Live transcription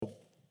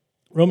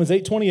Romans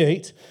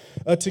 8:28.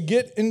 To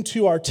get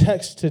into our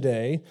text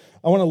today,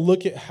 I want to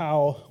look at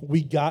how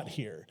we got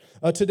here.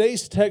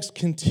 Today's text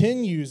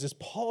continues as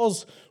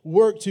Paul's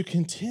work to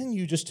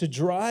continue just to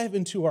drive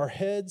into our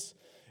heads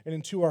and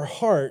into our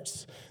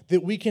hearts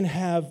that we can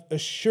have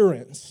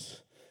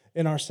assurance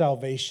in our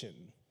salvation.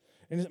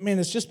 And man,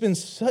 it's just been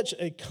such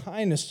a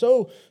kindness,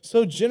 so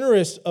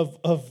generous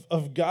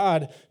of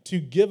God to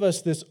give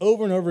us this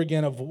over and over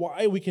again of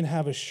why we can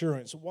have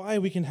assurance, why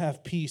we can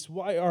have peace,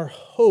 why our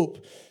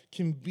hope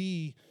can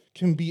be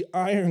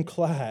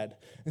ironclad.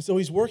 And so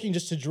he's working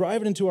just to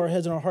drive it into our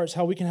heads and our hearts,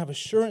 how we can have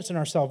assurance in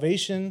our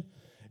salvation.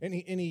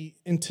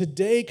 And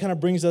today kind of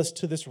brings us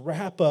to this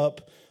wrap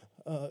up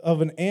of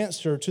an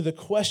answer to the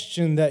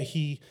question that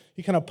he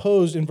kind of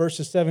posed in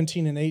verses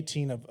 17 and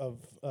 18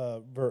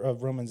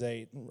 of Romans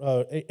 8.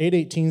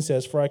 8:18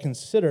 says, "For I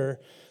consider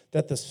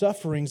that the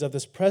sufferings of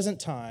this present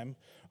time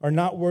are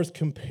not worth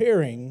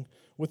comparing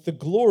with the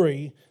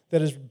glory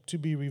that is to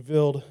be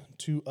revealed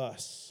to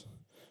us."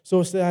 So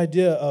it's the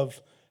idea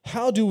of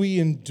how do we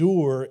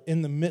endure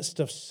in the midst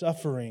of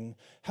suffering?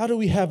 How do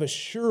we have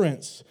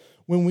assurance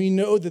when we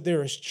know that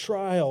there is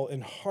trial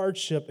and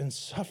hardship and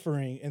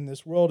suffering in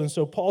this world? And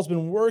so Paul's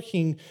been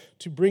working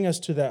to bring us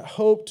to that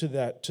hope, to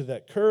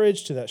that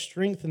courage, to that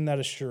strength, and that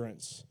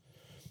assurance.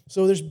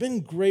 So there's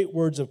been great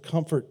words of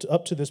comfort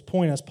up to this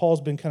point as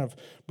Paul's been kind of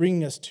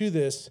bringing us to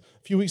this.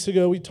 A few weeks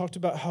ago, we talked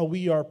about how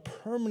we are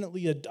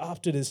permanently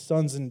adopted as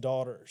sons and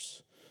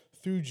daughters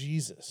through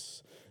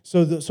Jesus.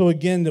 So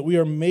again, that we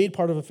are made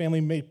part of a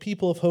family, made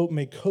people of hope,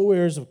 made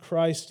co-heirs of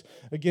Christ.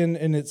 Again,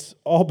 and it's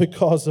all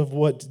because of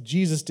what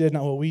Jesus did,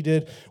 not what we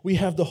did. We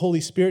have the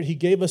Holy Spirit. He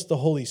gave us the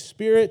Holy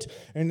Spirit.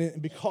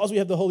 And because we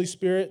have the Holy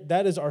Spirit,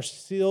 that is our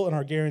seal and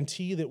our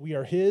guarantee that we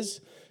are His.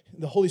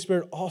 The Holy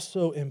Spirit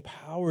also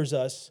empowers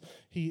us.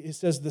 It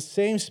says the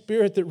same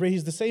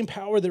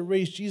power that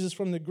raised Jesus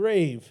from the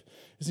grave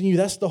is in you.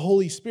 That's the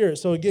Holy Spirit.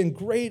 So again,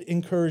 great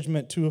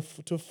encouragement to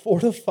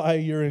fortify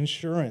your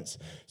insurance.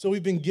 So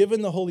we've been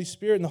given the Holy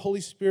Spirit, and the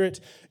Holy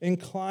Spirit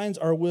inclines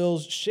our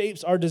wills,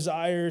 shapes our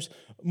desires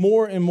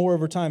more and more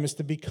over time. It's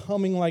the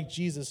becoming like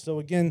Jesus. So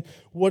again,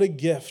 what a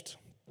gift.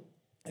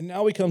 And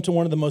now we come to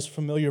one of the most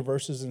familiar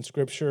verses in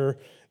Scripture,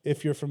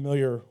 if you're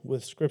familiar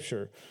with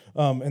Scripture.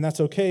 And that's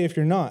okay if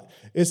you're not.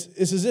 It's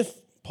as if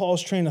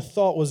Paul's train of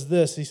thought was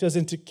this. He says,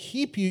 and to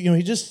keep you,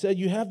 he just said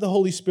you have the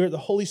Holy Spirit. The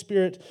Holy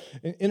Spirit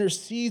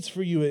intercedes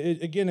for you.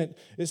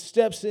 It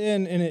steps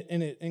in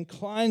and it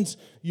inclines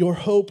your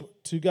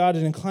hope to God.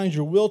 It inclines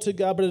your will to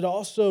God, but it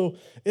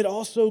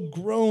also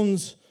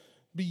groans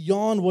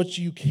beyond what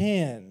you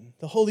can.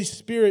 The Holy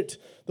Spirit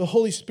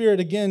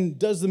again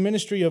does the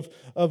ministry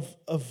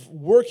of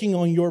working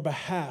on your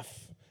behalf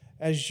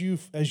as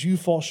you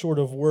fall short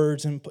of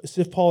words. And as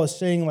if Paul is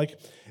saying, like,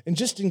 and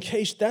just in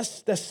case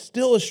that's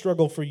still a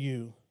struggle for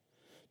you,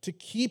 to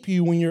keep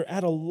you when you're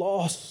at a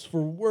loss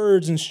for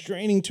words and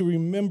straining to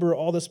remember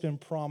all that's been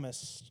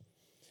promised.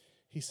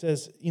 He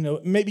says,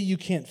 maybe you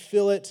can't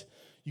feel it,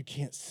 you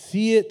can't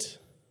see it,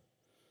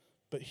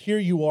 but here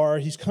you are.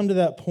 He's come to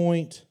that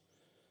point.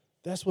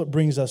 That's what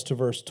brings us to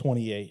verse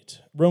 28.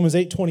 Romans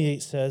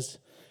 8:28 says,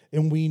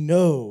 and we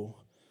know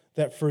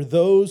that for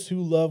those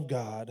who love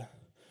God,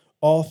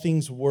 all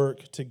things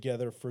work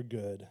together for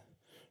good,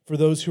 for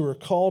those who are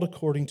called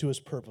according to His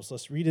purpose.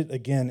 Let's read it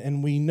again.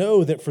 And we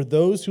know that for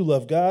those who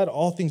love God,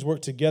 all things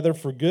work together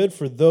for good,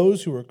 for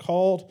those who are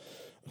called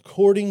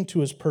according to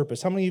His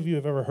purpose. How many of you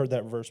have ever heard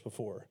that verse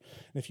before?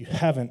 And if you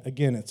haven't,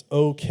 again, it's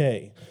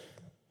okay.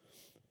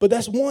 But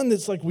that's one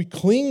that's like we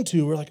cling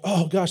to. We're like,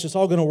 oh gosh, it's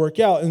all going to work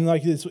out. And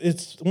like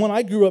it's one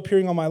I grew up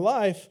hearing all my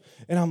life,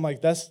 and I'm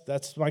like,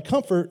 that's my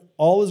comfort.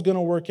 All is going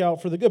to work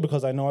out for the good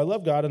because I know I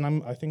love God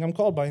and I think I'm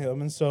called by Him.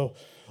 And so,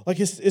 like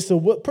it's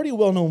a pretty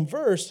well-known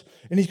verse.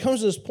 And he comes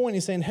to this point.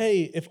 He's saying,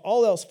 hey, if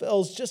all else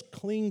fails, just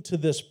cling to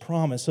this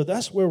promise. So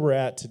that's where we're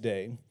at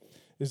today.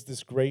 Is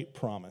this great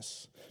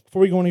promise.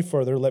 Before we go any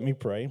further, let me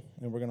pray,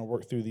 and we're going to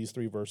work through these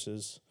 3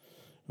 verses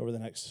over the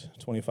next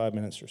 25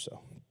 minutes or so.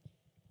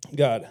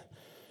 God,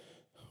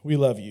 we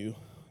love you.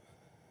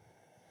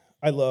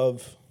 I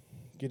love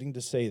getting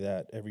to say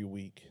that every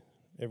week,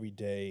 every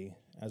day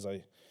as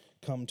I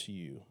come to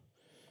you.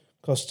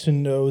 Because to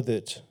know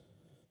that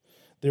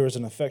there is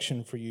an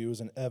affection for you is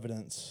an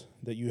evidence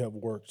that you have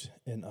worked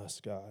in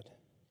us, God.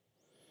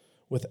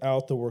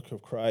 Without the work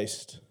of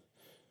Christ,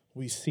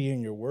 we see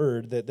in your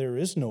word that there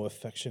is no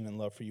affection and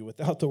love for you.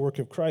 Without the work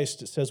of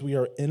Christ, it says we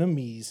are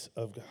enemies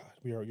of God.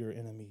 We are your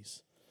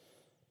enemies.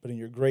 But in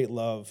your great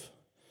love,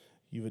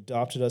 you've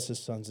adopted us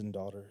as sons and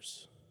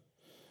daughters.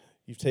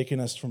 You've taken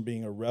us from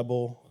being a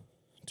rebel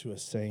to a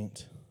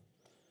saint,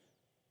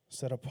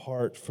 set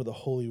apart for the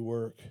holy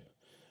work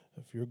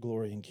of your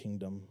glory and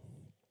kingdom.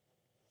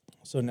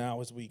 So now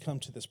as we come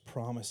to this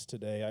promise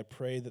today, I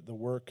pray that the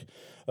work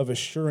of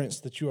assurance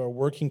that you are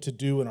working to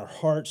do in our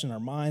hearts and our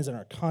minds and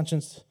our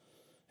conscience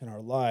and our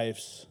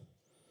lives,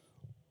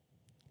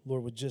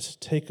 Lord, would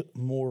just take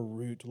more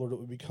root. Lord, it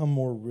would become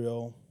more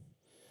real,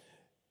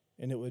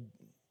 and it would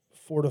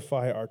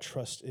fortify our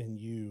trust in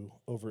you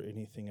over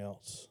anything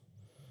else.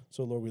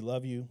 So, Lord, we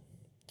love you.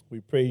 we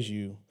praise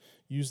you.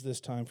 Use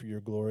this time for your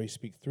glory.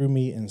 Speak through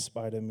me, in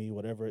spite of me,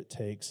 whatever it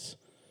takes.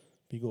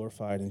 Be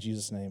glorified. In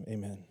Jesus' name,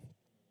 amen.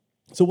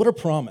 So what a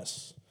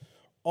promise.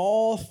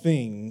 All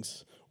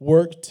things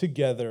work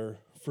together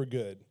for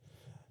good.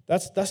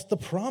 That's the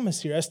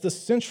promise here. That's the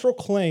central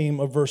claim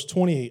of verse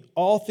 28.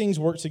 All things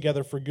work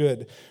together for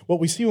good. What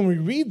we see when we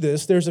read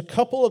this, there's a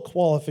couple of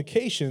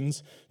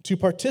qualifications to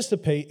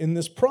participate in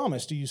this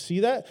promise. Do you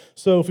see that?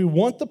 So if we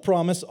want the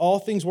promise, all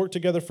things work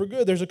together for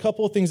good, there's a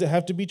couple of things that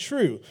have to be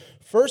true.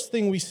 First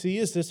thing we see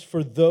is this: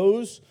 for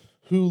those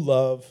who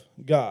love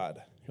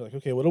God. You're like,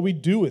 okay, what do we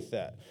do with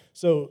that?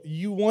 So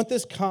you want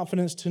this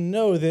confidence to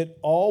know that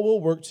all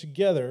will work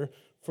together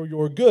for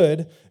your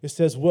good. It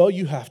says, well,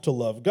 you have to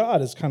love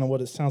God, is kind of what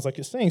it sounds like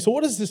it's saying. So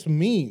what does this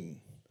mean?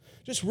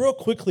 Just real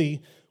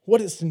quickly, what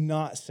it's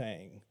not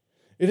saying.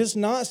 It is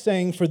not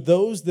saying for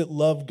those that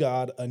love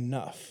God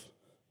enough.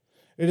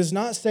 It is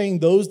not saying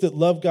those that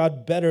love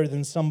God better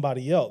than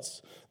somebody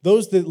else.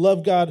 Those that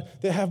love God,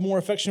 that have more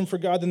affection for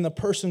God than the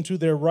person to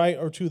their right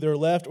or to their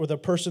left, or the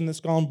person that's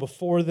gone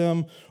before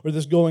them or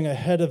that's going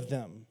ahead of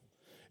them.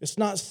 It's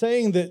not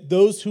saying that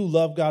those who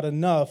love God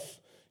enough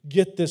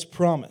get this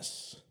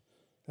promise.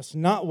 That's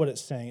not what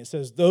it's saying. It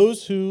says,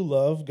 those who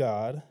love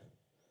God,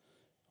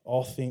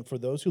 for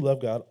those who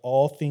love God,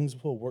 all things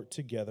will work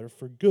together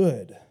for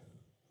good.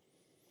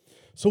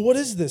 So what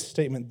is this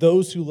statement,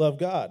 those who love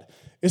God?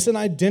 It's an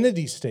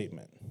identity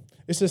statement.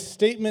 It's a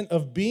statement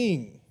of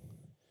being.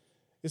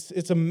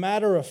 It's a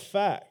matter of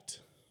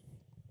fact.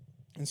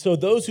 And so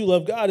those who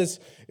love God, it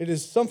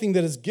is something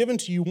that is given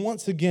to you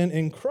once again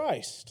in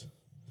Christ.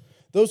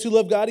 Those who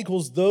love God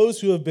equals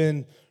those who have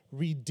been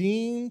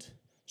redeemed,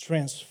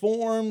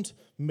 transformed,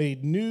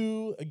 made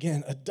new,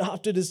 again,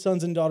 adopted as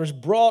sons and daughters,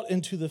 brought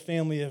into the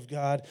family of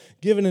God,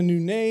 given a new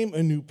name,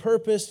 a new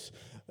purpose,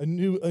 a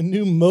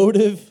new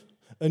motive,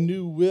 a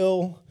new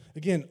will.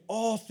 Again,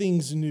 all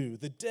things new.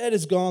 The dead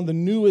is gone, the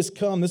new is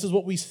come. This is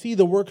what we see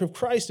the work of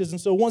Christ is.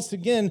 And so once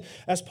again,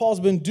 as Paul's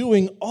been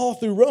doing all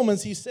through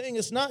Romans, he's saying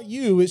it's not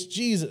you, it's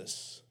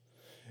Jesus.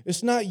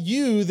 It's not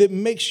you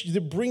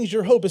that brings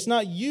your hope. It's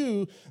not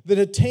you that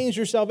attains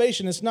your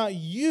salvation. It's not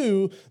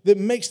you that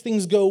makes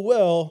things go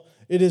well.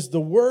 It is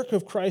the work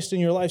of Christ in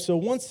your life. So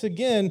once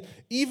again,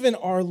 even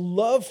our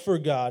love for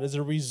God is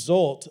a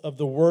result of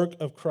the work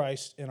of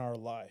Christ in our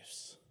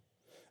lives.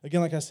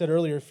 Again, like I said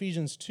earlier,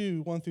 Ephesians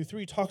 2,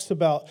 1-3 talks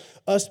about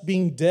us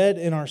being dead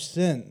in our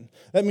sin.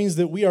 That means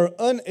that we are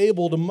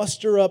unable to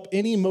muster up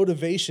any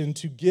motivation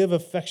to give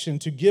affection,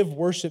 to give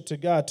worship to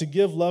God, to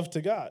give love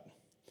to God.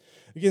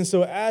 Again,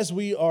 so as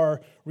we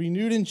are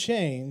renewed and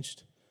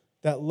changed,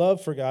 that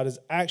love for God is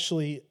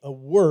actually a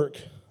work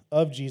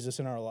of Jesus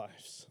in our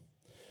lives.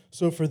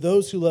 So for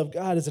those who love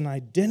God, is an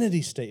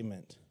identity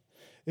statement.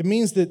 It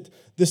means that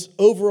this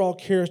overall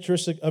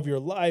characteristic of your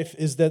life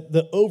is that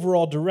the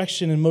overall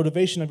direction and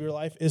motivation of your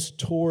life is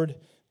toward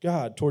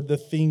God, toward the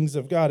things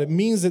of God. It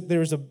means that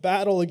there's a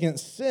battle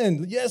against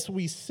sin. Yes,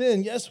 we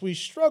sin. Yes, we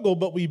struggle,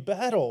 but we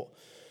battle.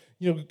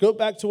 Go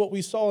back to what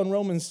we saw in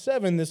Romans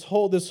 7, this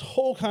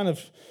whole kind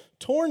of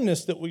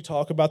tornness that we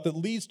talk about that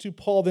leads to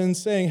Paul then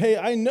saying, hey,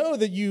 I know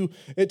that you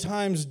at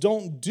times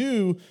don't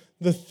do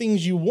the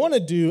things you want to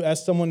do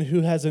as someone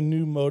who has a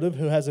new motive,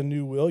 who has a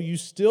new will. You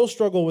still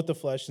struggle with the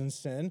flesh and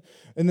sin.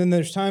 And then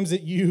there's times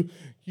that you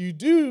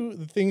do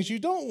the things you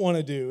don't want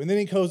to do. And then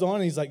he goes on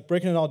and he's like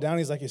breaking it all down.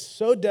 He's like, it's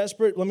so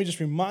desperate. Let me just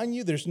remind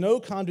you, there's no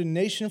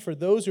condemnation for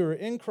those who are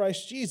in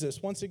Christ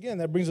Jesus. Once again,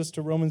 that brings us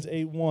to Romans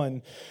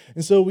 8:1.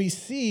 And so we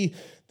see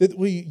that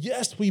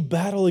we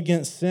battle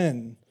against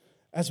sin.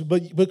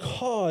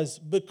 Because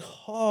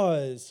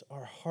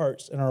our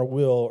hearts and our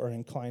will are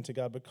inclined to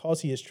God,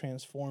 because he has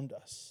transformed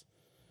us.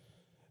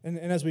 And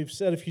as we've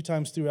said a few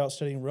times throughout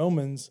studying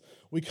Romans,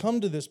 we come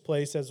to this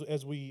place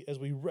as we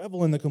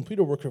revel in the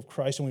completed work of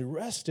Christ and we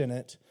rest in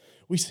it,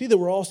 we see that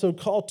we're also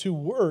called to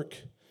work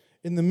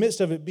in the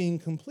midst of it being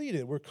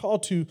completed. We're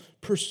called to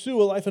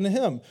pursue a life unto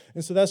him.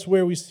 And so that's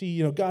where we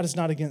see, God is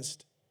not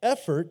against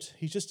effort,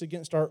 he's just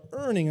against our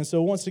earning. And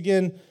so once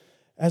again,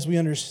 as we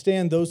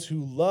understand those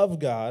who love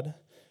God,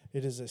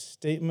 it is a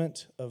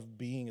statement of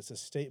being. It's a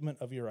statement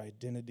of your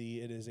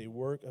identity. It is a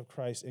work of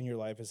Christ in your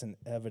life. It's an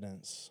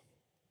evidence.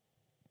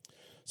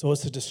 So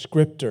it's a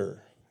descriptor.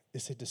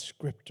 It's a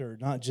descriptor,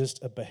 not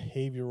just a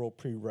behavioral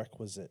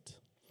prerequisite.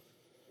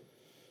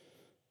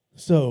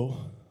 So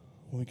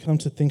when we come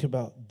to think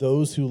about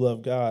those who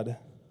love God,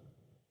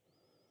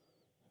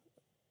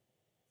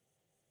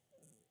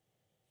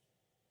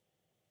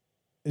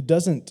 it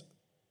doesn't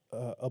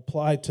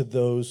apply to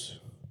those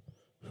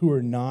who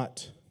are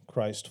not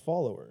Christ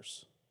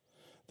followers.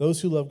 Those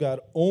who love God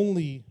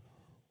only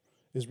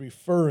is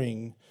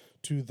referring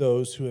to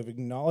those who have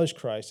acknowledged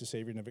Christ as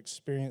Savior and have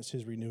experienced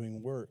his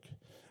renewing work.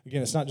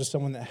 Again, it's not just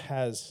someone that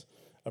has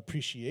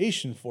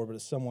appreciation for, but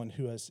it's someone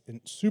who has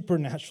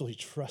supernaturally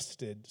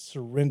trusted,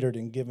 surrendered,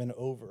 and given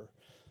over.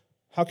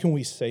 How can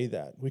we say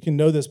that? We can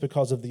know this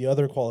because of the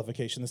other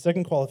qualification. The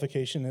second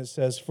qualification, it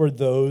says, for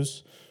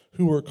those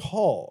who are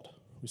called.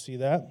 We see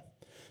that?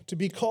 To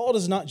be called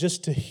is not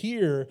just to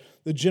hear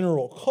the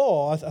general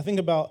call. I think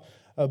about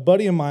a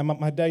buddy of mine,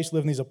 my dad used to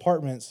live in these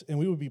apartments, and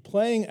we would be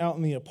playing out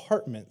in the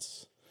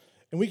apartments,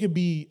 and we could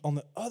be on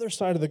the other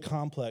side of the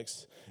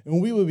complex,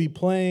 and we would be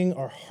playing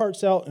our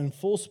hearts out in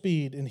full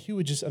speed, and he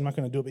would just, I'm not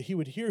going to do it, but he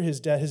would hear his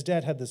dad. His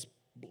dad had this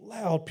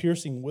loud,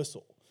 piercing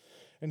whistle,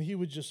 and he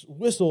would just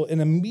whistle,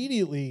 and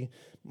immediately,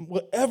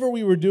 whatever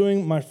we were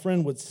doing, my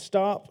friend would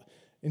stop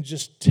and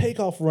just take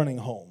off running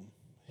home.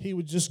 He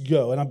would just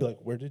go, and I'd be like,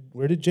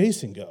 where did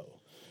Jason go?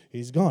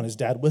 He's gone. His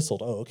dad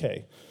whistled. Oh,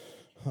 okay.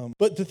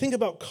 But the thing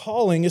about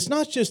calling, it's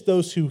not just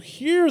those who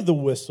hear the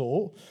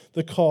whistle,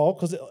 the call,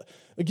 because,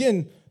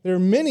 again, there are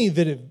many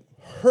that have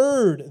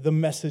heard the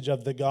message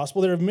of the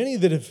gospel. There are many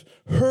that have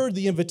heard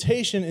the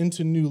invitation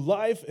into new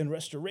life and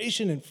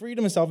restoration and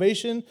freedom and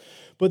salvation.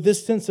 But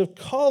this sense of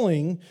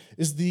calling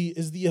is the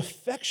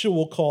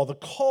effectual call, the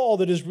call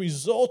that has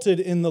resulted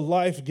in the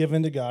life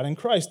given to God in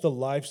Christ, the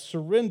life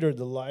surrendered,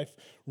 the life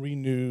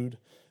renewed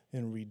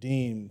and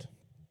redeemed.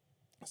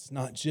 It's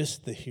not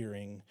just the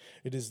hearing.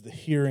 It is the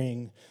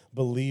hearing,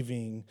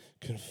 believing,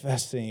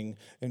 confessing,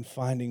 and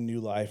finding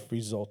new life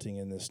resulting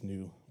in this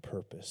new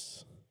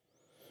purpose.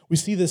 We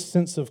see this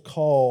sense of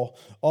call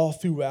all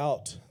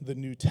throughout the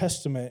New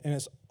Testament, and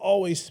it's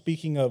always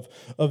speaking of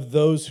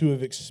those who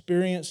have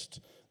experienced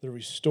the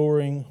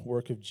restoring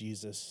work of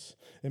Jesus.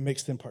 It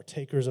makes them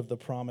partakers of the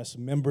promise,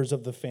 members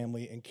of the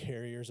family, and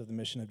carriers of the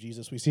mission of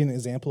Jesus. We see an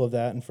example of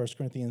that in 1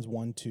 Corinthians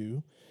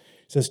 1:2.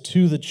 It says,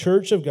 to the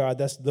church of God,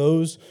 that's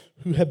those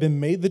who have been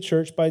made the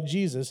church by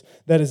Jesus,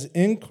 that is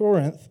in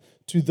Corinth,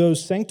 to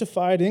those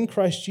sanctified in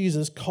Christ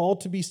Jesus,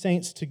 called to be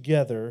saints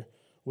together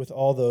with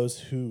all those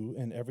who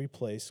in every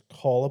place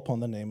call upon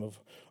the name of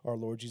our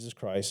Lord Jesus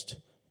Christ,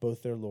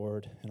 both their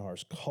Lord and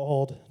ours,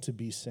 called to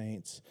be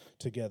saints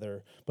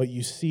together. But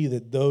you see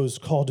that those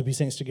called to be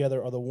saints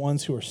together are the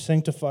ones who are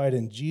sanctified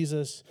in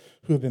Jesus,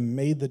 who have been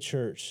made the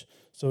church.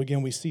 So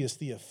again, we see it's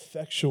the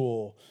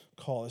effectual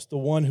call. It's the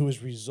one who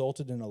has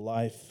resulted in a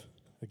life,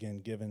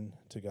 again, given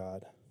to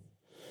God.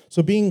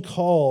 So being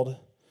called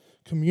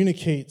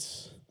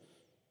communicates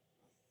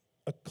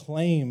a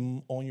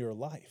claim on your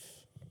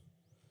life.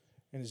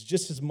 And it's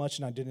just as much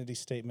an identity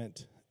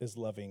statement as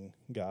loving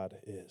God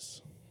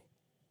is.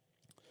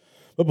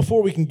 But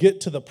before we can get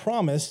to the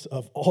promise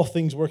of all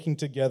things working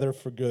together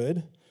for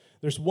good,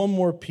 there's one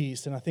more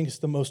piece, and I think it's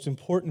the most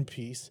important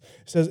piece.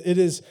 It says it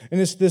is,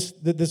 and it's this,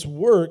 that this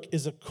work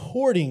is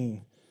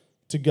according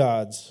to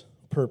God's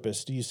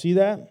purpose. Do you see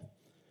that?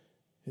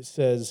 It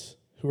says,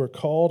 who are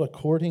called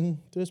according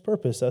to his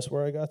purpose. That's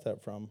where I got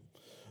that from.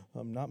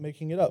 I'm not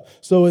making it up.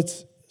 So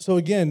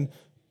again,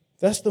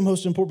 that's the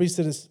most important piece,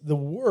 that is the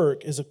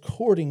work is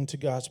according to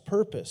God's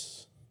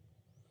purpose.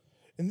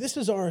 And this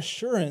is our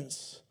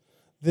assurance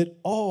that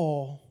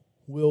all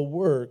will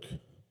work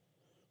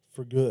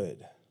for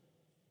good.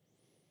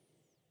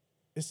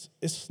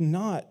 It's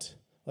not,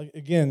 like,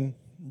 again,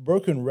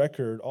 broken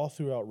record all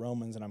throughout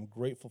Romans, and I'm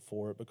grateful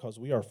for it because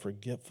we are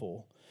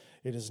forgetful.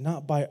 It is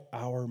not by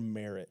our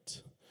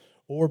merit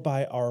or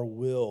by our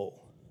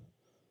will,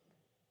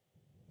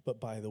 but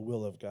by the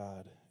will of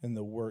God and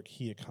the work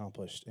he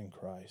accomplished in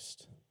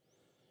Christ.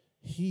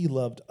 He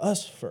loved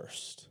us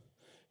first.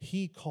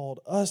 He called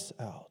us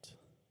out.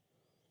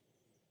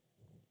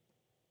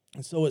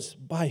 And so it's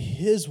by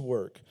his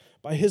work,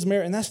 by his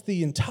merit, and that's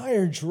the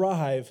entire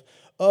drive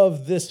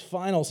of this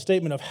final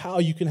statement of how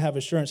you can have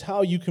assurance,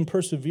 how you can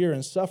persevere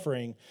in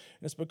suffering.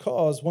 And it's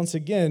because, once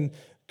again,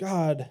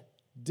 God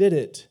did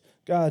it,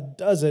 God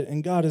does it,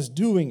 and God is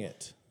doing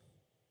it.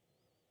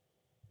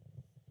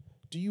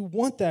 Do you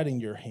want that in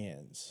your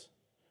hands?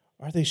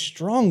 Are they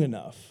strong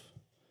enough?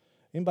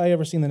 Anybody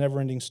ever seen The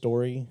Never-Ending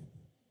Story?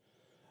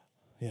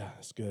 Yeah,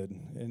 it's good.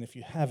 And if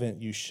you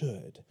haven't, you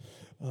should.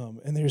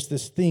 And there's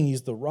this thing,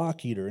 he's the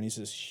rock eater, and he's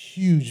this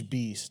huge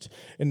beast.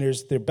 And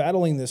they're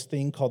battling this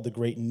thing called the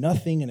Great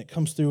Nothing, and it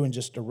comes through and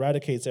just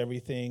eradicates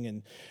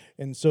everything.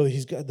 And so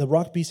the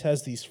rock beast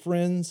has these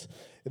friends,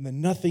 and the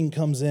Nothing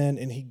comes in,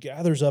 and he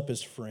gathers up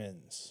his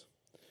friends.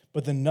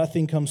 But the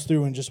Nothing comes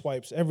through and just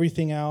wipes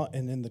everything out,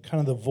 and then the kind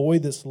of the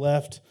void that's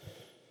left,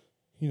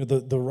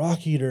 the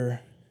rock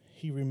eater,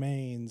 he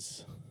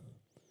remains.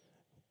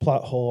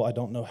 Plot hole, I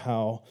don't know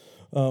how.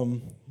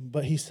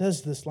 But he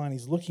says this line,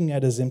 he's looking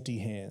at his empty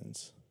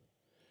hands,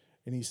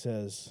 and he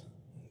says,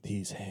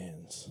 these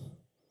hands,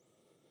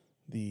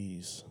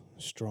 these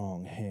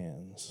strong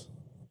hands.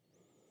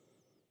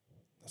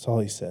 That's all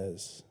he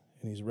says.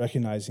 And he's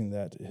recognizing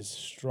that as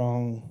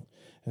strong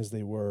as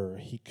they were,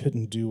 he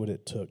couldn't do what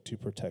it took to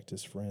protect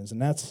his friends.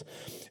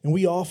 And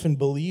we often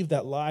believe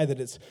that lie,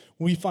 that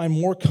we find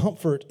more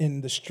comfort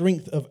in the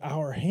strength of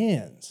our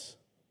hands.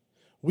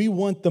 We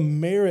want the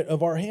merit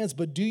of our hands,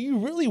 but do you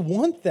really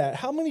want that?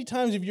 How many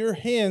times have your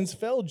hands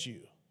failed you?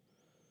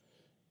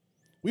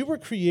 We were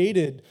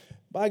created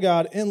by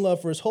God in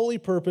love for his holy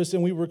purpose,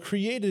 and we were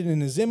created in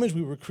his image.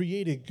 We were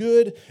created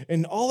good,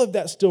 and all of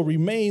that still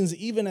remains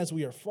even as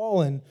we are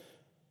fallen.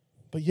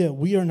 But yet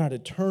we are not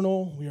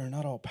eternal. We are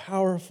not all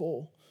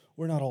powerful.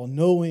 We're not all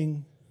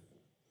knowing.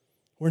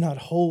 We're not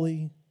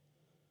holy.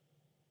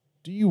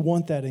 Do you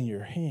want that in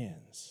your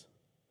hands?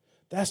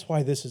 That's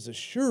why this is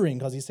assuring,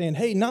 because he's saying,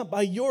 hey, not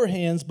by your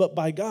hands, but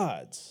by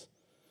God's.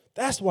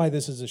 That's why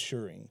this is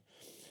assuring.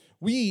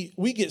 We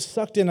get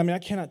sucked in. I mean, I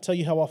cannot tell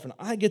you how often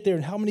I get there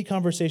and how many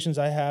conversations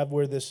I have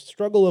where this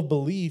struggle of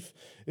belief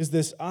is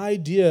this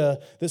idea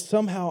that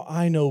somehow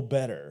I know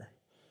better.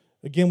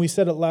 Again, we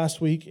said it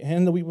last week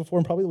and the week before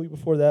and probably the week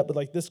before that, but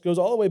like this goes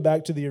all the way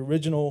back to the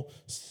original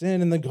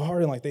sin in the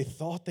garden. Like they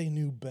thought they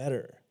knew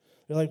better.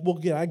 They're like, well,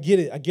 yeah, I get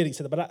it. He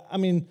said that, but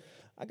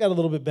I got a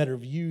little bit better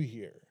view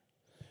here.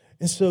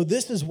 And so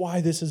this is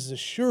why this is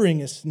assuring.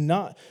 It's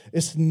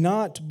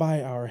not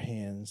by our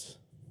hands,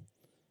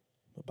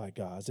 but by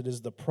God's. It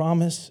is the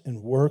promise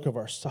and work of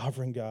our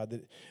sovereign God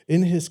that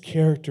in his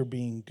character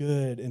being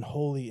good and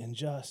holy and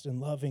just and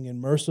loving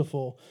and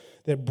merciful,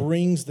 that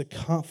brings the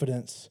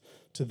confidence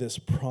to this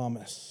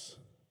promise.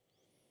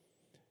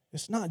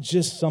 It's not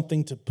just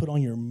something to put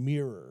on your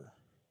mirror.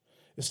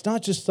 It's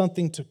not just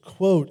something to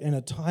quote in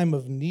a time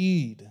of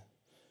need.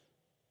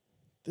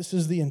 This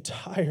is the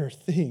entire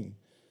thing.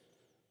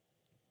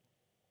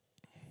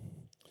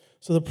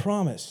 So the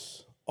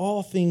promise,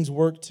 all things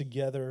work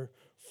together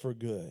for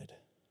good.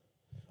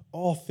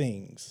 All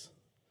things.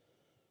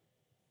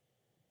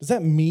 Does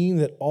that mean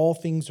that all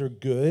things are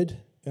good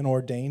and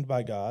ordained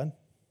by God?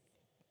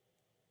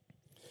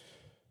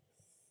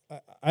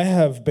 I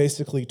have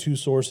basically two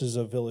sources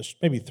of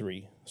maybe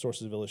three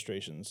sources of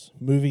illustrations: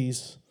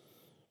 movies,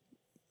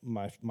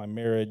 my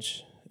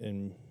marriage,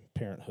 and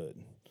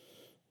parenthood.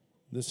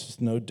 This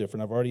is no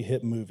different. I've already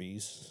hit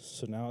movies,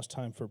 so now it's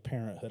time for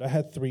parenthood. I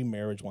had 3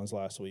 marriage ones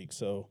last week,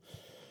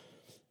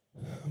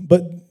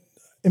 but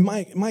in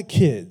my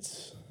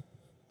kids,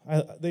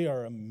 they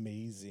are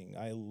amazing.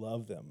 I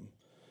love them.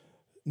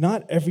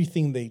 Not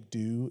everything they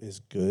do is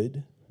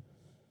good.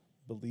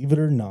 Believe it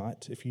or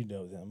not, if you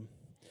know them.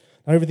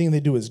 Not everything they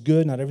do is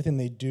good. Not everything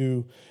they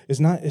do is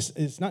not.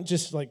 It's not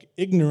just like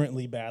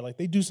ignorantly bad. Like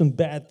they do some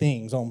bad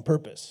things on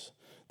purpose.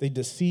 They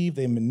deceive.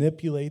 They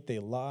manipulate. They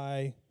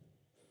lie.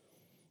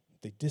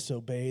 They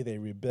disobey. They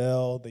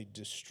rebel. They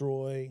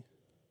destroy.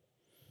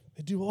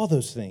 They do all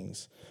those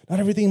things. Not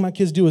everything my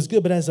kids do is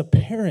good. But as a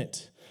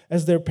parent,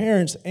 as their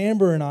parents,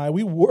 Amber and I,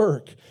 we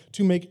work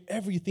to make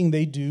everything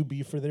they do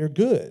be for their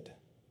good.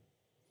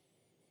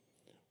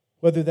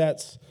 Whether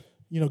that's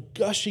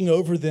gushing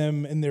over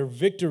them in their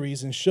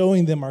victories and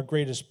showing them our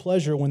greatest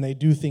pleasure when they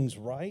do things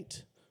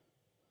right,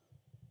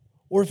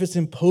 or if it's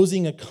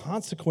imposing a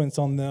consequence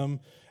on them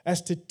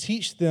as to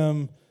teach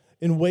them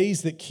in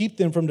ways that keep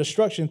them from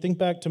destruction. Think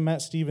back to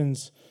Matt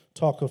Stevens'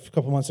 talk a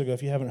couple months ago.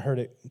 If you haven't heard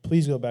it,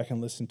 please go back and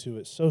listen to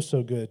it.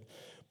 So good.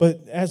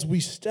 But as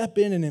we step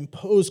in and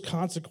impose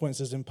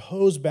consequences,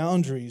 impose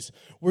boundaries,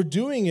 we're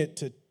doing it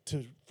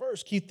to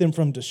first keep them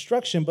from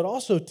destruction, but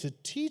also to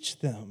teach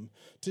them,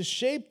 to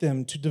shape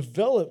them, to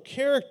develop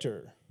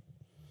character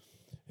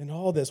and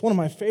all this. One of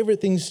my favorite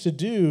things to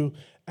do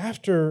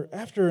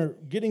after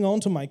getting on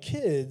to my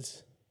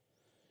kids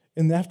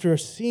and after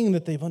seeing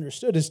that they've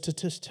understood is to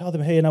just tell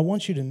them, hey, and I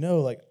want you to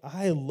know, like,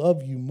 I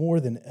love you more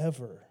than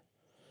ever.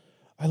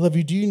 I love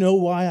you. Do you know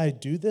why I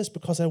do this?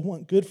 Because I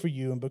want good for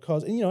you,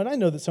 and I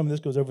know that some of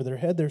this goes over their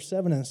head. They're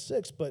 7 and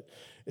 6, but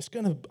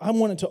I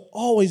want it to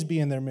always be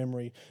in their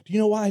memory. Do you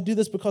know why I do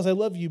this? Because I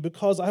love you,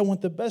 because I want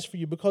the best for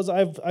you, because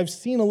I've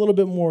seen a little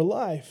bit more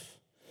life,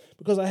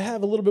 because I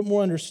have a little bit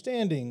more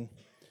understanding,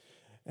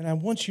 and I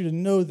want you to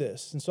know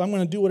this. And so I'm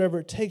going to do whatever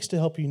it takes to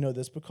help you know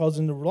this, because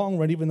in the long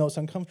run, even though it's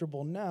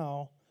uncomfortable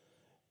now,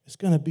 it's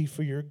going to be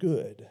for your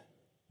good.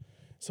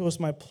 So it's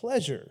my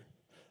pleasure.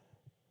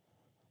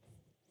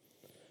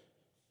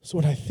 So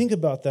when I think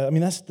about that, I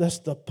mean, that's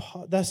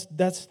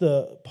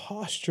the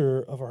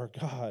posture of our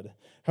God,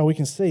 how we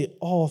can say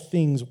all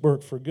things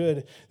work for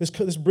good. This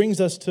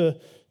brings us to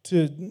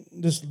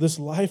this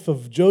life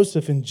of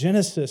Joseph in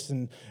Genesis,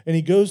 and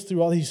he goes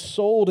through all, he's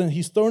sold and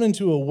he's thrown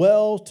into a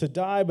well to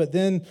die, but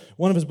then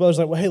one of his brothers is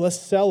like, well, hey, let's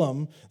sell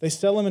him. They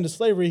sell him into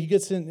slavery. He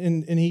gets in,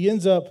 and he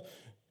ends up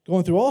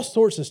going through all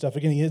sorts of stuff.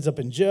 Again, he ends up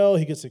in jail.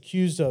 He gets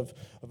accused of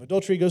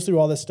adultery. He goes through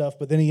all this stuff,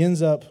 but then he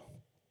ends up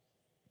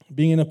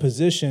being in a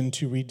position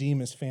to redeem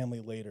his family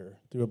later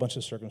through a bunch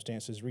of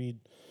circumstances.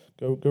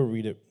 Go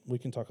read it. We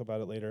can talk about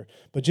it later.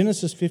 But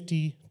Genesis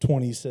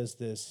 50:20 says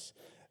this: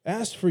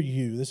 as for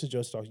you, this is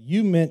Joseph talking,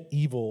 you meant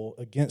evil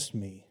against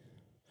me,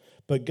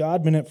 but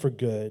God meant it for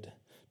good,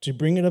 to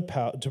bring it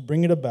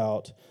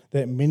about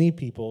that many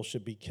people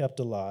should be kept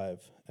alive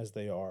as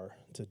they are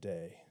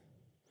today.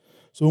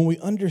 So when we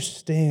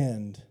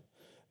understand,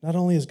 not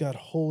only is God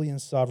holy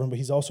and sovereign, but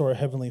he's also our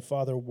heavenly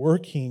Father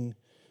working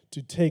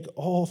to take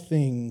all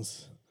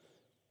things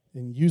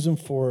and use them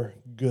for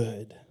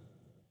good.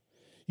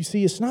 You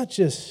see, it's not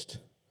just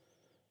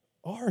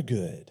our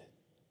good,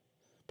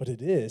 but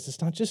it is.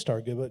 It's not just our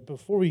good. But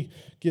before we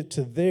get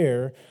to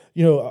there,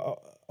 I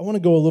want to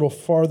go a little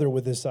farther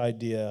with this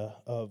idea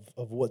of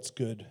what's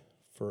good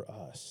for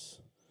us.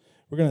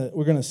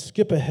 We're gonna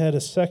skip ahead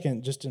a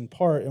second, just in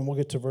part, and we'll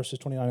get to verses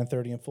 29 and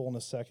 30 in full in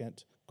a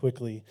second,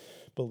 quickly,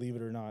 believe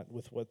it or not,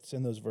 with what's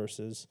in those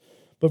verses.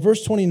 But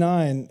verse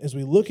 29, as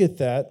we look at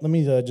that, let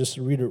me just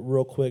read it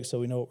real quick so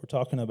we know what we're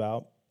talking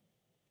about.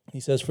 He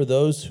says, for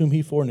those whom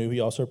he foreknew, he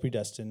also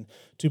predestined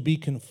to be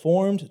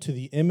conformed to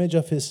the image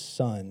of his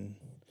Son,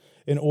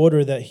 in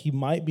order that he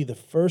might be the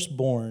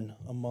firstborn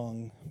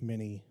among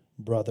many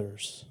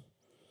brothers.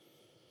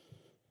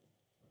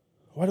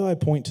 Why do I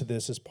point to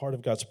this as part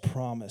of God's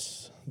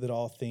promise that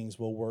all things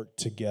will work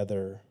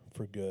together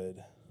for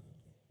good?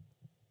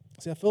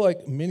 See, I feel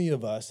like many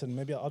of us, and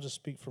maybe I'll just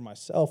speak for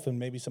myself, and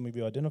maybe some of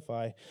you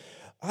identify,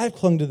 I've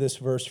clung to this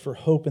verse for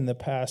hope in the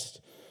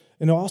past,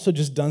 and I've also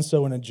just done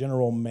so in a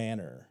general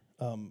manner.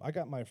 I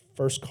got my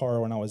first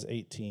car when I was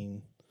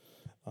 18,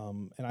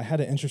 and I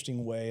had an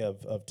interesting way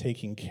of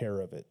taking care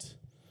of it.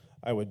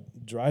 I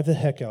would drive the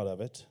heck out of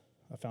it.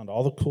 I found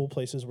all the cool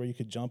places where you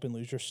could jump and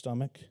lose your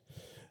stomach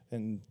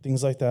and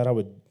things like that.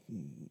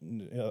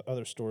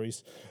 Other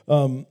stories.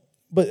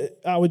 But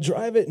I would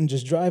drive it and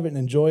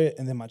enjoy it,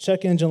 and then my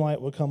check engine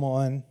light would come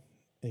on,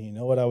 and you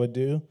know what I would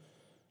do?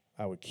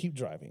 I would keep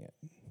driving it.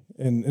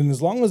 And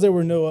as long as there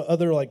were no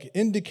other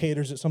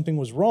indicators that something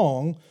was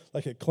wrong,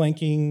 like a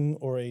clanking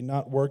or a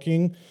not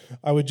working,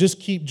 I would just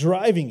keep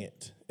driving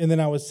it. And then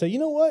I would say, you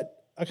know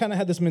what? I kind of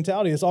had this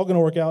mentality, it's all going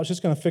to work out, it's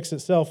just going to fix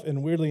itself.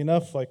 And weirdly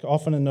enough,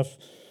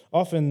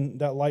 often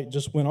that light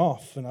just went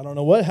off. And I don't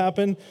know what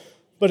happened,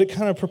 but it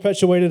kind of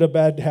perpetuated a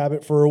bad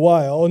habit for a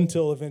while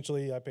until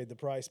eventually I paid the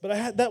price.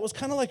 But that was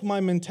kind of like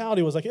my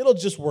mentality was it'll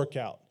just work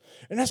out.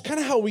 And that's kind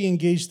of how we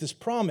engage this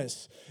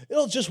promise.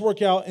 It'll just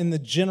work out in the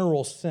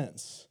general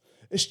sense.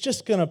 It's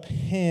just going to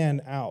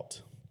pan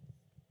out.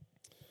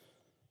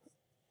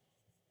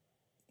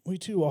 We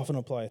too often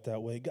apply it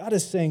that way. God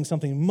is saying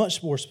something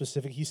much more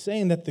specific. He's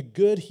saying that the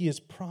good he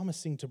is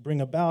promising to bring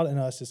about in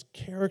us is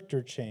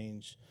character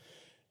change.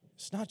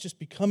 It's not just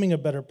becoming a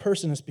better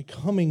person, it's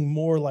becoming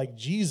more like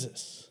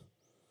Jesus.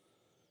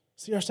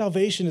 See, our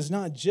salvation is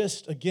not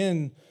just,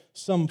 again,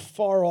 some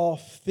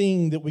far-off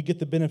thing that we get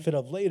the benefit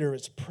of later.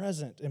 It's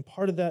present, and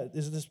part of that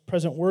is this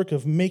present work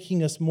of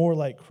making us more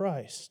like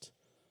Christ.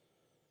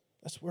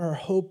 That's where our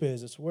hope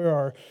is. It's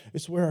where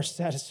our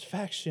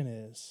satisfaction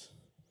is.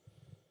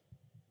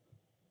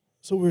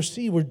 So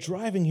we're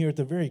driving here at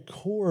the very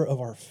core of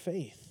our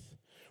faith.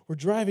 We're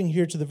driving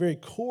here to the very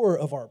core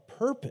of our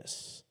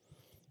purpose.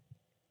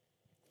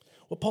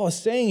 What Paul is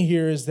saying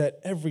here is that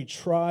every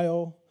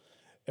trial,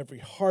 every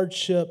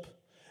hardship,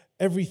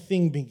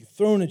 everything being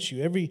thrown at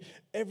you,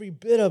 every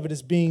bit of it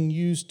is being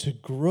used to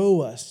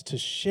grow us, to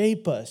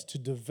shape us, to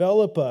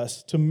develop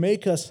us, to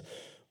make us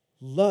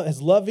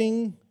as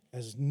loving,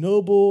 as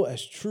noble,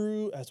 as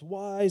true, as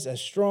wise, as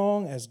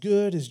strong, as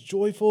good, as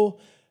joyful,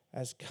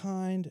 as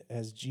kind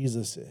as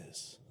Jesus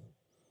is.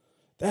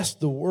 That's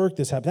the work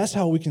that's happening. That's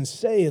how we can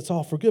say it's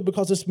all for good,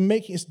 because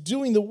it's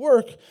doing the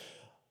work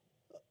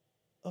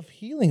of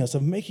healing us,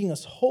 of making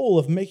us whole,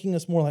 of making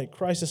us more like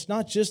Christ. It's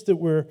not just that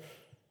we're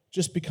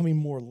just becoming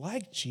more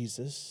like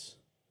Jesus.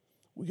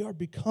 We are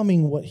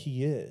becoming what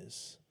he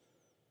is.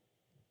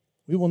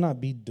 We will not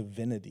be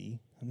divinity.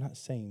 I'm not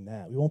saying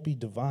that. We won't be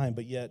divine,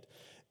 but yet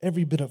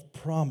every bit of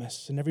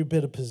promise and every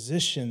bit of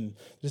position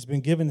that has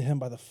been given to him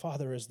by the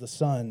Father as the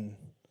Son,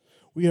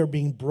 we are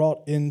being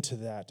brought into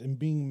that and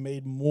being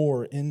made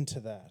more into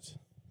that.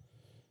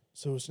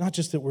 So it's not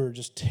just that we're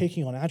just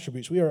taking on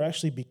attributes. We are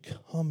actually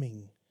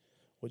becoming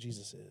what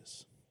Jesus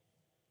is.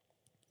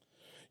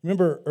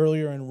 Remember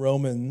earlier in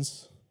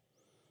Romans,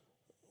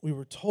 we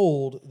were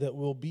told that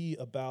we'll be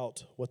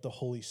about what the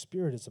Holy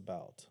Spirit is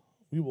about.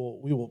 We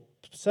will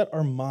set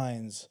our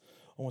minds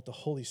on what the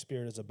Holy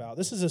Spirit is about.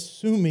 This is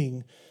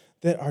assuming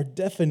that our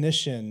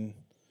definition,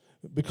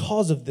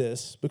 because of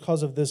this,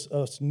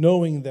 us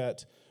knowing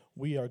that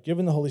we are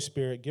given the Holy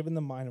Spirit, given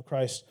the mind of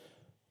Christ,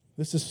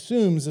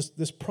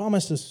 this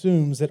promise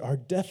assumes that our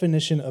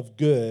definition of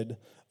good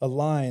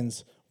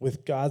aligns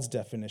with God's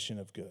definition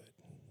of good.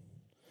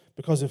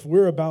 Because if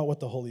we're about what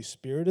the Holy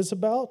Spirit is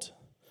about,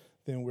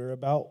 then we're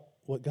about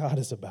what God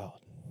is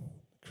about,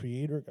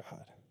 Creator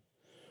God.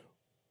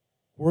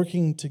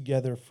 Working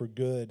together for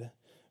good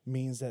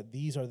means that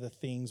these are the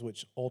things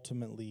which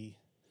ultimately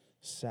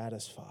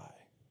satisfy.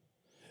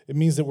 It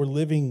means that we're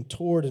living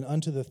toward and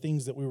unto the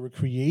things that we were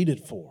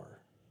created for.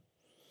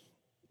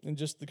 And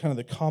just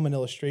the common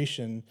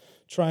illustration,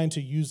 trying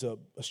to use a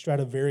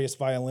Stradivarius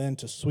violin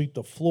to sweep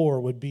the floor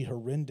would be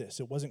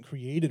horrendous. It wasn't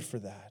created for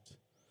that.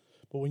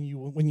 But when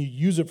you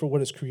use it for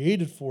what it's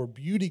created for,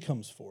 beauty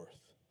comes forth.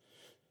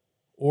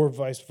 Or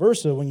vice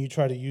versa, when you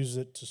try to use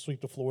it to sweep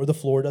the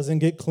floor doesn't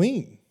get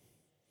clean.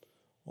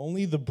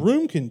 Only the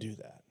broom can do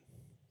that.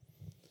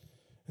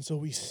 And so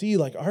we see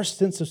our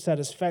sense of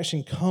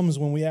satisfaction comes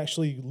when we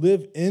actually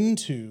live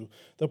into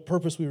the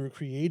purpose we were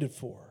created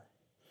for.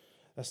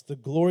 That's the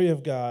glory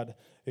of God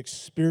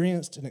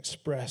experienced and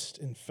expressed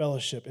in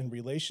fellowship, in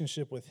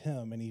relationship with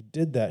him. And he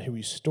did that. He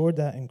restored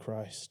that in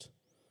Christ.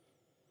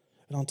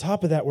 And on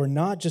top of that, we're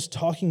not just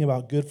talking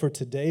about good for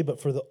today,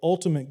 but for the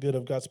ultimate good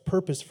of God's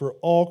purpose for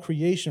all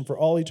creation, for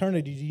all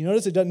eternity. Do you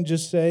notice it doesn't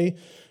just say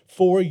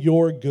for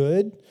your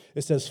good.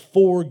 It says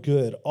for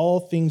good. All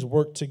things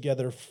work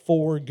together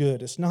for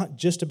good. It's not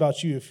just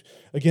about you.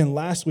 Again,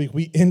 last week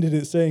we ended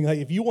it saying, like,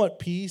 if you want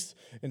peace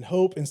and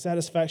hope and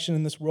satisfaction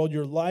in this world,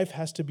 your life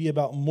has to be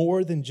about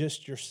more than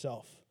just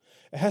yourself.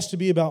 It has to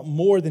be about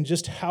more than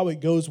just how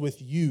it goes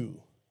with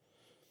you.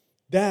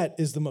 That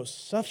is the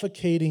most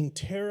suffocating,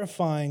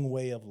 terrifying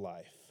way of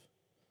life.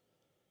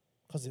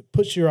 Because it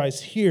puts your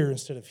eyes here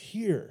instead of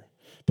here.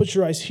 Puts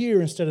your eyes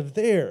here instead of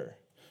there.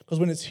 Because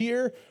when it's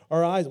here,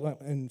 our eyes,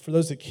 and for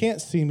those that can't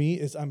see me,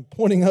 is I'm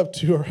pointing up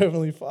to our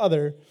Heavenly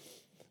Father.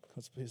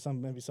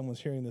 Maybe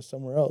someone's hearing this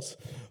somewhere else.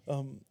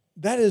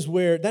 That is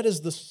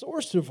the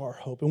source of our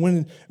hope. And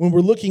when we're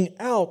looking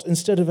out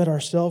instead of at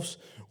ourselves,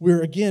 we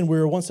are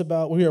once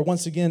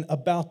again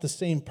about the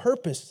same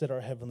purpose that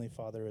our Heavenly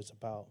Father is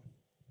about.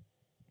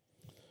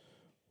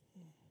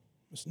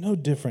 It's no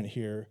different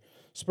here.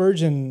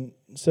 Spurgeon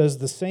says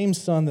the same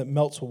sun that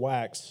melts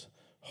wax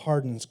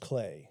hardens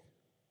clay.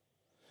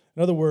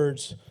 In other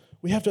words,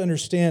 we have to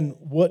understand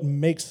what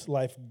makes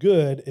life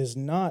good is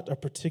not a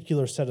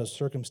particular set of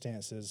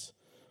circumstances,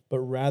 but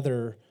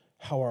rather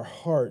how our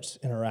hearts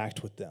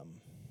interact with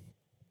them.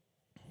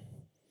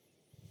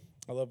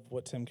 I love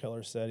what Tim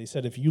Keller said. He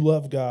said, if you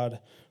love God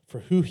for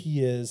who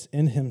he is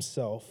in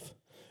himself,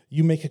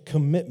 you make a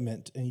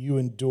commitment and you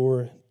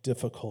endure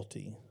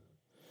difficulty.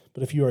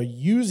 But if you are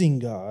using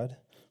God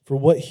for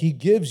what he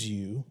gives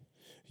you,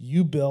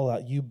 you bail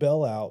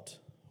out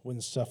when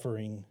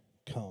suffering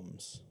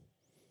comes.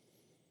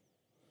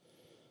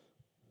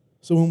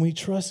 So when we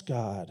trust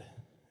God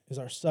as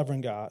our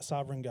sovereign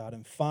God,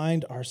 and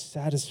find our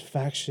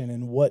satisfaction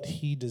in what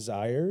he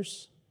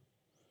desires,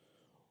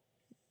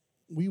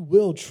 we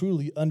will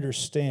truly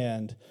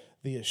understand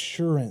the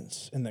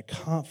assurance and the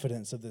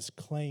confidence of this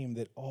claim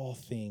that all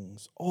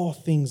things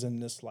in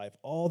this life,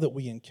 all that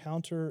we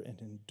encounter and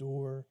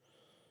endure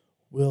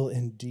will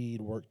indeed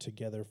work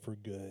together for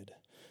good.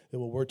 It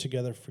will work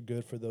together for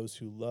good for those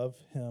who love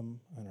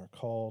him and are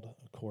called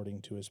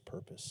according to his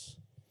purpose.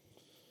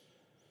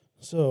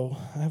 So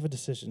I have a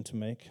decision to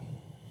make.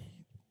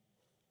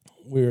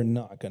 We're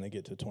not going to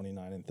get to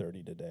 29 and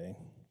 30 today.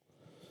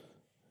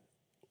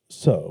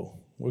 So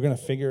we're going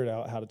to figure it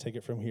out how to take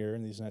it from here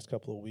in these next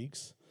couple of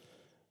weeks,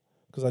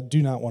 because I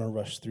do not want to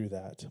rush through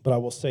that. But I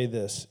will say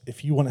this,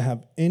 if you want to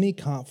have any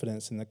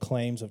confidence in the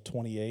claims of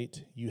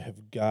 28, you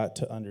have got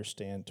to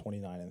understand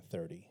 29 and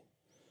 30.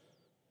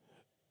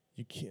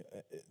 You can't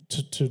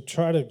to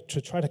try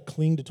to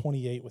cling to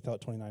 28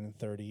 without 29 and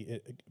 30.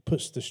 It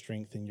puts the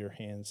strength in your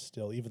hands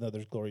still, even though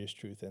there's glorious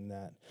truth in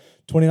that.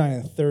 29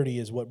 and 30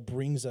 is what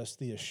brings us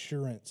the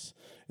assurance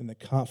and the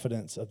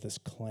confidence of this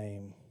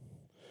claim.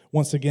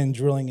 Once again,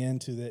 drilling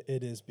into that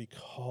it is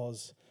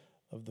because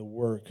of the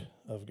work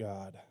of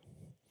God.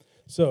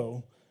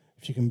 So,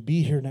 if you can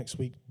be here next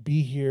week,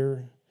 be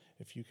here.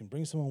 If you can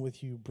bring someone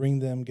with you, bring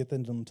them, get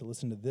them to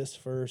listen to this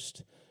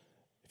first.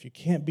 If you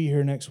can't be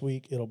here next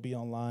week, it'll be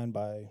online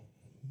by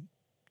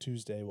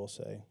Tuesday, we'll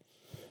say.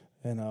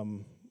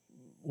 And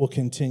we'll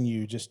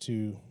continue just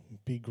to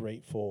be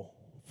grateful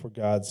for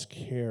God's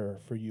care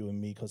for you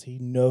and me, because he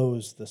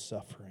knows the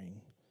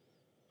suffering.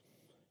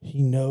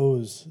 He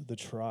knows the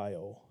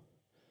trial.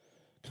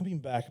 Coming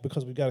back,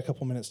 because we've got a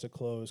couple minutes to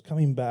close,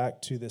 coming back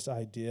to this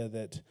idea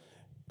that,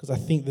 because I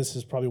think this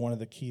is probably one of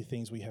the key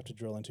things we have to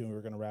drill into, and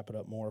we're going to wrap it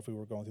up more if we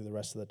were going through the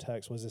rest of the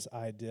text, was this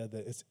idea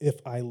that it's if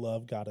I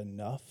love God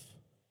enough,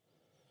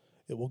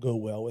 it will go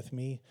well with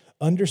me.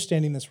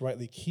 Understanding this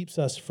rightly keeps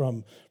us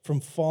from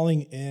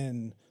falling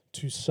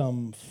into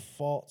some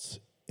false,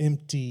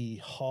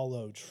 empty,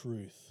 hollow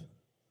truth.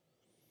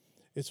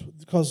 It's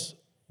because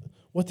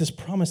what this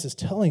promise is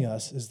telling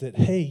us is that,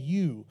 hey,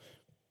 you,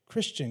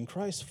 Christian,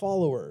 Christ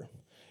follower,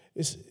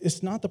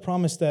 it's not the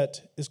promise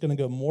that it's going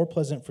to go more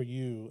pleasant for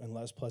you and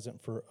less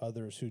pleasant for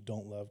others who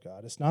don't love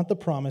God. It's not the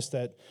promise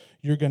that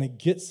you're going to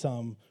get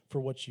some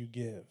for what you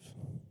give.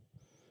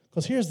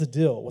 Because here's the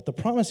deal. What the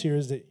promise here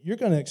is that you're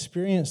going to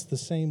experience the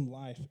same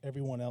life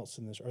everyone else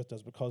in this earth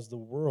does, because the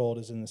world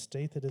is in the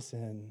state that it's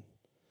in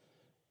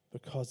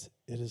because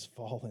it is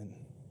fallen.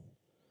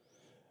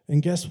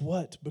 And guess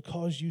what?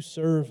 Because you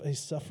serve a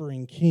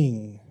suffering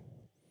king,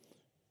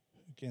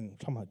 again,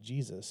 talking about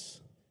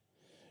Jesus,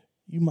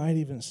 you might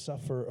even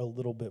suffer a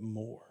little bit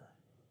more.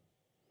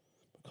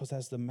 Because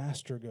as the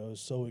master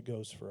goes, so it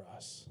goes for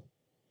us.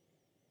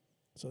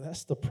 So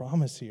that's the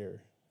promise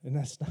here. And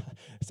that's not,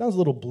 it sounds a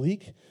little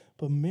bleak,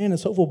 but man,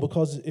 it's hopeful,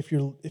 because if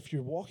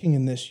you're walking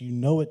in this, you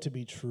know it to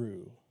be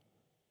true.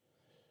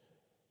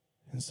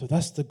 And so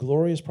that's the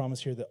glorious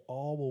promise here, that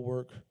all will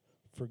work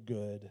for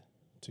good,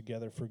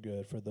 together for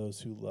good, for those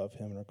who love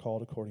him and are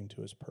called according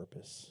to his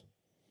purpose.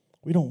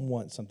 We don't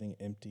want something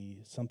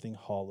empty, something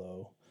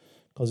hollow,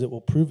 because it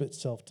will prove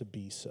itself to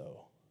be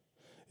so.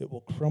 It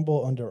will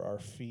crumble under our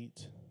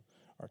feet.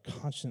 Our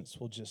conscience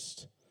will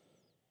just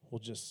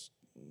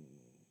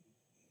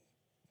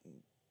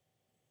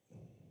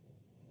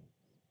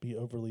be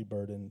overly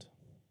burdened.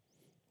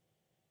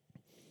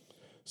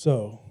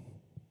 So,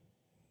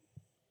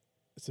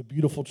 it's a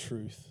beautiful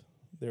truth.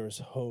 There is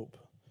hope.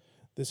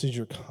 This is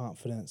your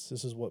confidence.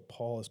 This is what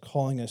Paul is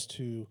calling us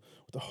to,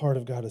 what the heart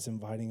of God is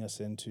inviting us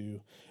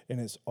into, and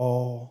it's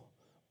all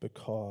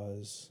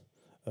because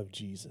of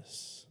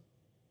Jesus.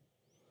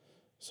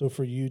 So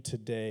for you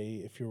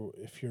today, if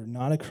you're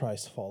not a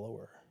Christ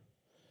follower,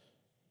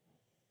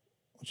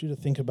 I want you to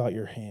think about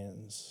your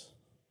hands.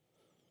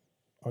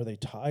 Are they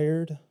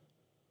tired?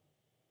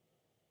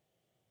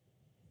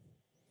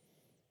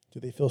 Do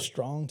they feel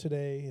strong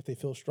today? If they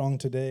feel strong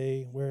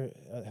today, where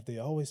have they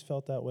always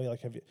felt that way?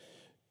 Like, have you?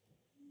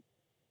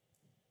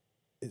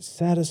 It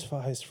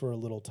satisfies for a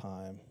little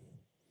time,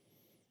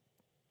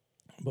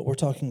 but we're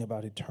talking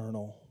about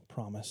eternal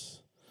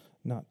promise,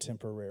 not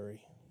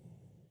temporary.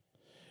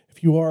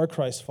 If you are a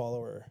Christ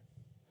follower,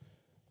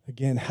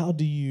 again, how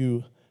do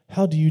you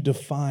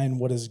define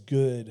what is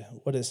good,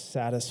 what is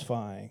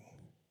satisfying?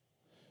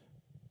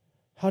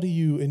 How do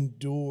you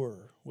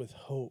endure with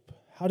hope?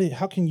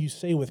 How can you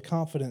say with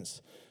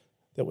confidence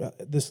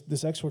that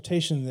this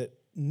exhortation that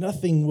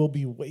nothing will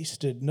be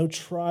wasted, no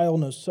trial,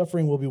 no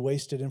suffering will be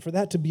wasted, and for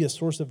that to be a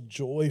source of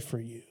joy for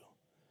you?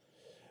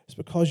 It's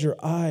because your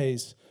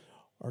eyes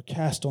are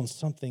cast on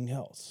something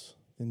else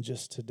than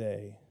just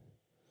today.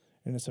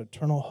 And it's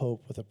eternal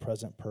hope with a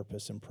present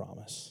purpose and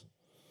promise.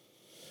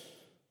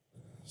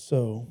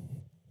 So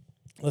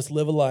let's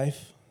live a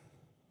life.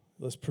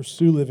 Let's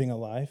pursue living a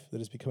life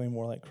that is becoming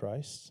more like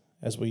Christ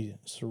as we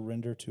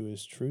surrender to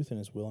his truth and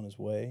his will and his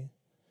way.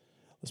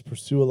 Let's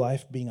pursue a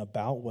life being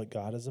about what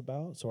God is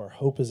about. So our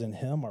hope is in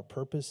him. Our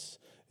purpose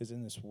is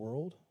in this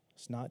world.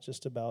 It's not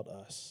just about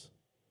us.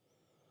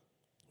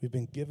 We've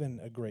been given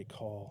a great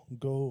call.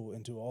 Go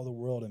into all the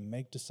world and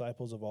make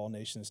disciples of all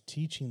nations,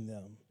 teaching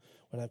them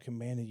what I've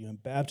commanded you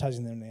and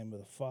baptizing them in the name of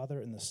the Father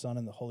and the Son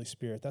and the Holy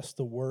Spirit. That's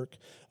the work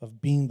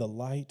of being the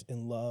light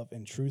and love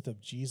and truth of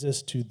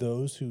Jesus to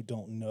those who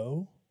don't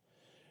know,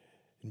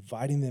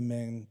 inviting them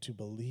in to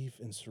believe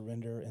and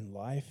surrender in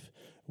life,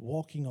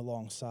 walking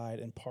alongside,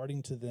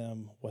 imparting to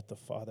them what the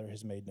Father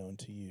has made known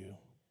to you,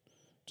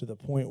 to the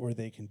point where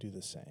they can do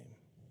the same.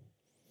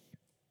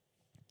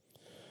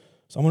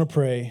 So I'm going to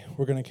pray.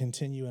 We're going to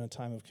continue in a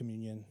time of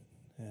communion,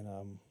 and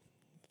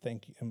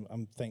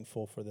I'm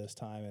thankful for this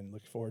time and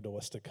look forward to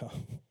what's to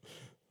come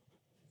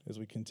as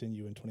we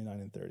continue in 29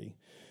 and 30.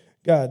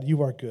 God,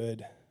 you are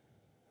good.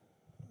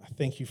 I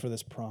thank you for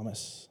this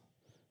promise.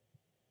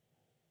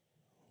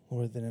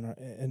 Lord, that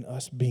in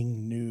us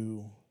being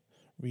new,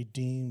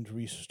 redeemed,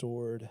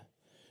 restored,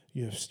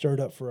 you have stirred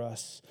up for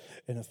us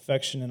an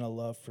affection and a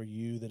love for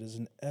you that is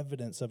an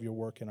evidence of your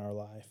work in our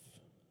life.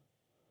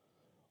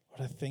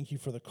 Lord, I thank you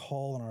for the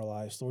call in our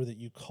lives, Lord, that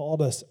you called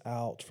us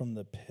out from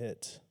the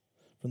pit,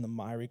 from the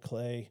miry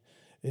clay,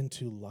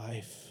 into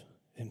life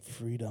and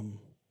freedom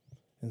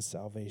and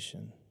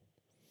salvation.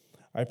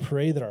 I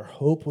pray that our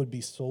hope would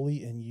be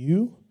solely in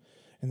you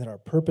and that our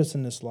purpose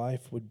in this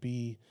life would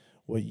be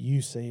what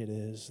you say it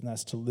is, and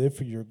that's to live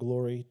for your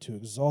glory, to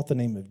exalt the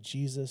name of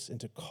Jesus,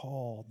 and to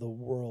call the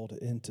world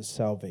into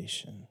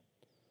salvation.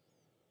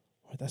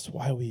 Lord, that's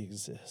why we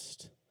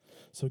exist.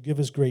 So give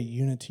us great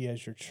unity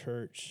as your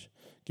church.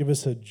 Give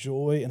us a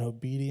joy and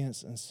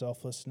obedience and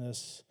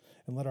selflessness,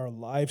 and let our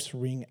lives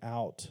ring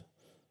out,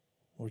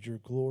 Lord, your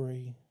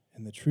glory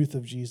and the truth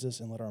of Jesus,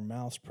 and let our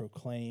mouths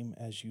proclaim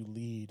as you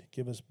lead.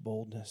 Give us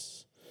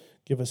boldness.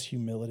 Give us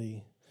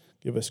humility.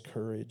 Give us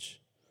courage.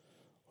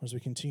 As we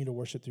continue to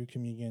worship through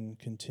communion,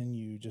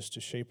 continue just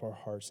to shape our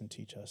hearts and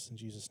teach us. In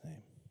Jesus'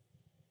 name.